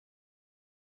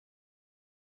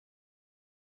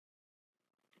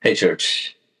Hey,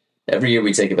 church. Every year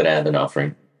we take up an Advent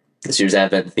offering. This year's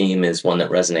Advent theme is one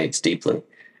that resonates deeply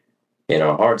in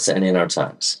our hearts and in our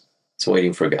times. It's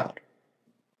waiting for God.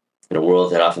 In a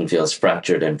world that often feels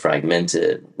fractured and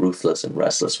fragmented, ruthless and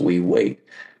restless, we wait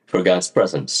for God's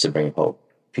presence to bring hope,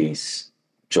 peace,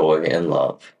 joy, and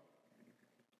love.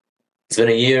 It's been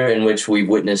a year in which we've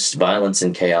witnessed violence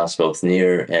and chaos both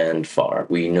near and far.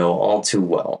 We know all too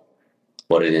well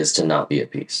what it is to not be at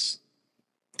peace.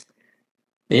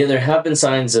 Yet there have been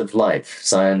signs of life,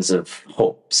 signs of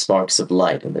hope, sparks of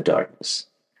light in the darkness.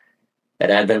 At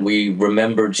Advent, we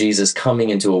remember Jesus coming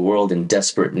into a world in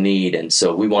desperate need, and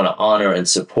so we want to honor and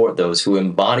support those who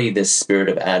embody this spirit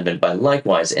of Advent by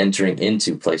likewise entering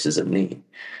into places of need,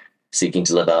 seeking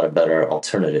to live out a better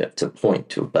alternative, to point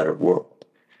to a better world.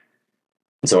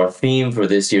 And so our theme for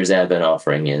this year's Advent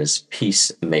offering is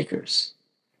Peacemakers.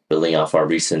 Building off our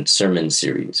recent sermon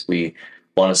series, we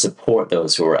want to support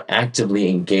those who are actively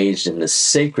engaged in the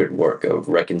sacred work of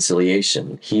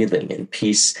reconciliation, healing, and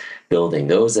peace building,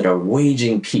 those that are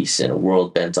waging peace in a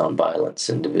world bent on violence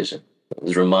and division. It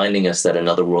was reminding us that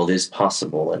another world is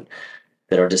possible and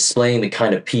that are displaying the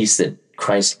kind of peace that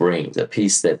Christ brings, a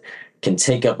peace that can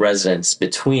take up residence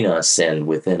between us and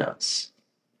within us.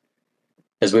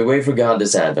 As we wait for God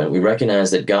this Advent, we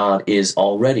recognize that God is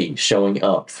already showing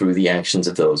up through the actions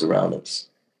of those around us.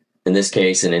 In this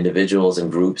case, in individuals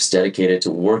and groups dedicated to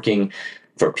working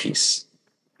for peace,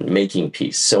 making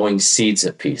peace, sowing seeds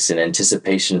of peace in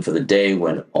anticipation for the day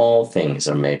when all things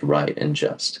are made right and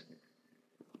just.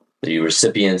 The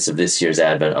recipients of this year's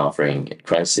Advent offering at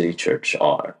Christ City Church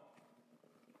are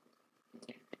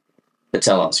the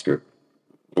Telos Group,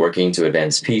 working to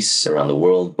advance peace around the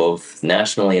world, both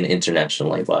nationally and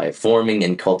internationally, by forming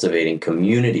and cultivating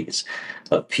communities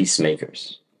of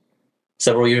peacemakers.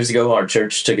 Several years ago, our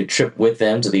church took a trip with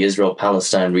them to the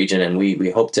Israel-Palestine region, and we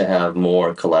hope to have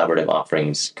more collaborative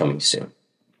offerings coming soon.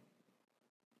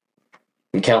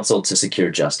 And Counsel to Secure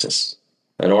Justice,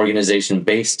 an organization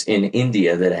based in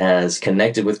India that has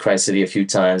connected with Christ City a few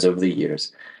times over the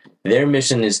years. Their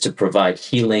mission is to provide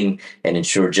healing and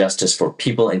ensure justice for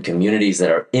people and communities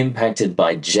that are impacted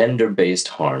by gender-based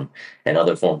harm and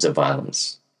other forms of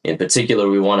violence. In particular,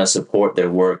 we want to support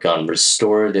their work on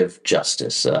restorative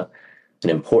justice, an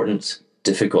important,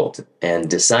 difficult, and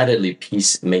decidedly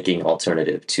peacemaking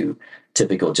alternative to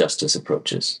typical justice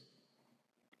approaches.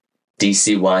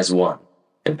 DC Wise One,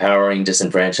 empowering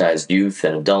disenfranchised youth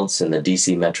and adults in the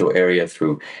DC metro area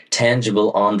through tangible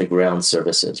on-the-ground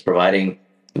services, providing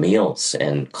meals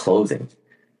and clothing,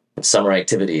 and summer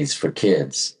activities for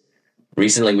kids.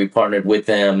 Recently, we partnered with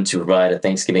them to provide a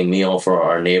Thanksgiving meal for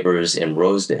our neighbors in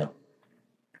Rosedale.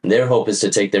 Their hope is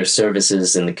to take their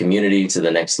services in the community to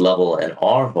the next level, and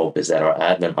our hope is that our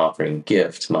Advent offering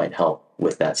gift might help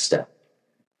with that step.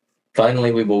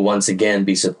 Finally, we will once again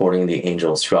be supporting the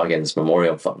Angel Scroggins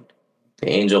Memorial Fund.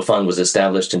 The Angel Fund was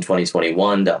established in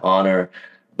 2021 to honor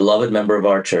a beloved member of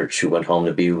our church who went home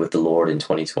to be with the Lord in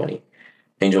 2020.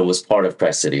 Angel was part of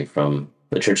Christ City from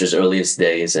the church's earliest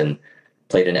days and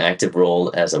played an active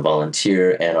role as a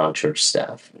volunteer and on church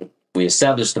staff. We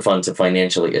established the fund to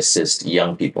financially assist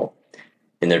young people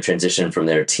in their transition from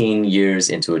their teen years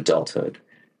into adulthood,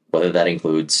 whether that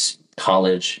includes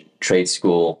college, trade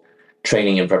school,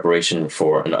 training in preparation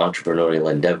for an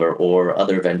entrepreneurial endeavor, or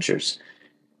other ventures.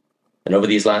 And over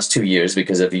these last 2 years,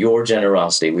 because of your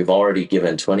generosity, we've already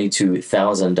given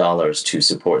 $22,000 to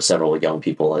support several young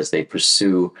people as they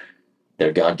pursue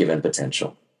their God-given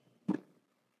potential.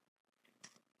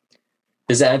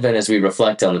 This Advent, as we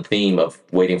reflect on the theme of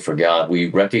waiting for God, we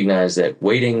recognize that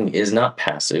waiting is not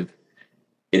passive.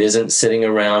 It isn't sitting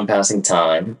around passing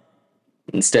time.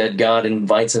 Instead, God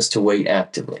invites us to wait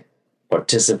actively,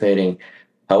 participating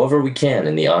however we can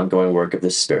in the ongoing work of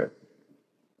the Spirit.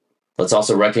 Let's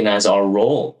also recognize our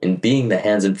role in being the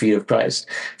hands and feet of Christ.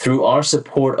 Through our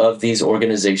support of these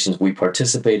organizations, we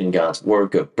participate in God's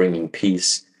work of bringing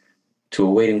peace to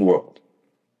a waiting world.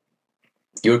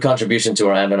 Your contribution to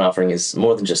our Advent offering is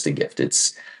more than just a gift.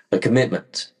 It's a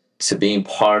commitment to being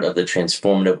part of the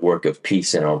transformative work of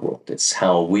peace in our world. It's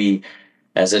how we,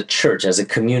 as a church, as a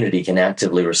community, can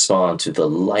actively respond to the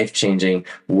life-changing,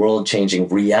 world-changing,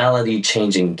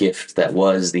 reality-changing gift that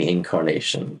was the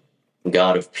incarnation,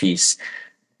 God of peace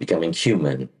becoming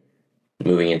human,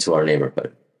 moving into our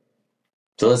neighborhood.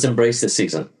 So let's embrace this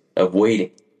season of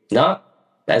waiting, not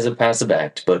as a passive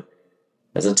act, but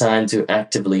as a time to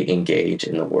actively engage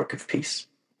in the work of peace,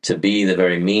 to be the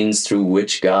very means through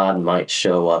which God might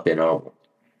show up in our world.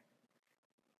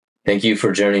 Thank you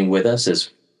for journeying with us as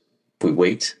we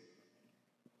wait,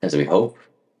 as we hope,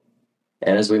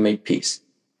 and as we make peace.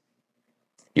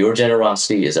 Your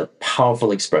generosity is a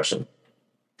powerful expression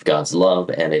of God's love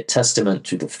and a testament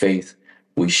to the faith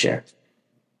we share.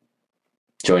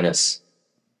 Join us.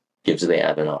 Give to the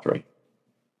Advent offering.